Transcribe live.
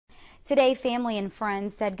Today, family and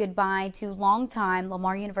friends said goodbye to longtime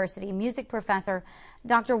Lamar University music professor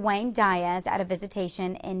Dr. Dyess at a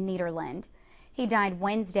visitation in Nederland. He died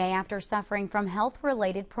Wednesday after suffering from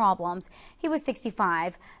health-related problems. He was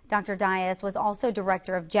 65. Dr. Dyess was also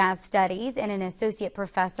director of jazz studies and an associate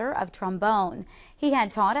professor of trombone. He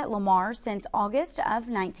had taught at Lamar since August of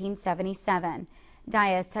 1977.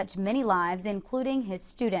 Dyess touched many lives, including his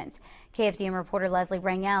students. KFDM reporter Leslie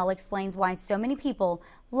Rangel explains why so many people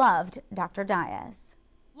loved Dr. Dyess.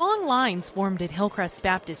 Long lines formed at Hillcrest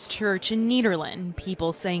Baptist Church in Nederland,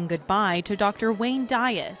 people saying goodbye to Dr.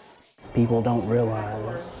 Dyess. People don't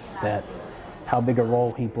realize that how big a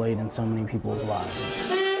role he played in so many people's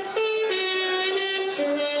lives.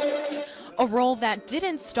 A role that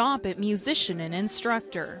didn't stop at musician and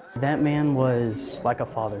instructor. That man was like a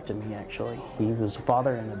father to me, actually. He was a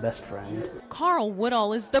father and a best friend. Carl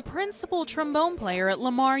Woodall is the principal trombone player at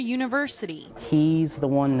Lamar University. He's the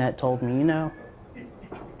one that told me,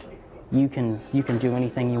 you can do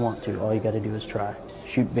anything you want to. All you got to do is try.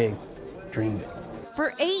 Shoot big, dream big.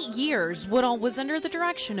 For 8 years, Woodall was under the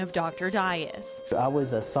direction of Dr. Dyess. I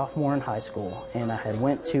was a sophomore in high school, and I had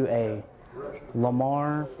went to a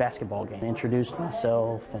Lamar basketball game. I introduced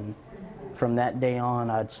myself, and from that day on,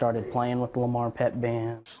 I'd started playing with the Lamar pep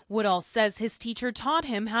band. Woodall says his teacher taught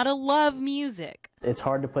him how to love music. It's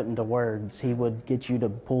hard to put into words. He would get you to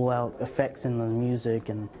pull out effects in the music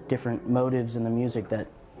and different motives in the music that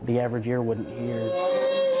the average ear wouldn't hear.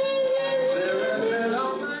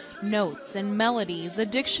 Notes and melodies, a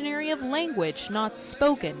dictionary of language not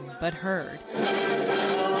spoken but heard.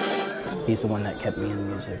 He's the one that kept me in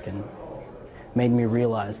music and made me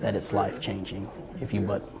realize that it's life-changing if you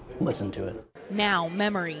but listen to it. Now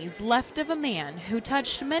memories left of a man who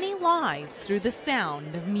touched many lives through the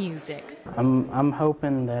sound of music. I'm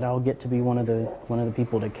hoping that I'll get to be one of the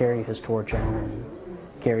people to carry his torch on and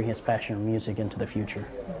carry his passion for music into the future.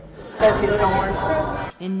 That's his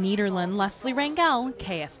homework. In Nederland, Leslie Rangel,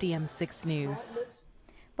 KFDM 6 News.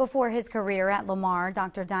 Before his career at Lamar,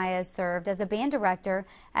 Dr. Dyess served as a band director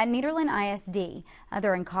at Nederland ISD.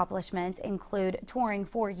 Other accomplishments include touring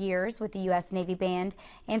 4 years with the U.S. Navy Band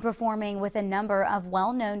and performing with a number of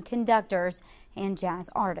well-known conductors and jazz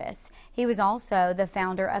artists. He was also the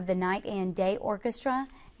founder of the Night and Day Orchestra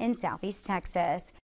in Southeast Texas.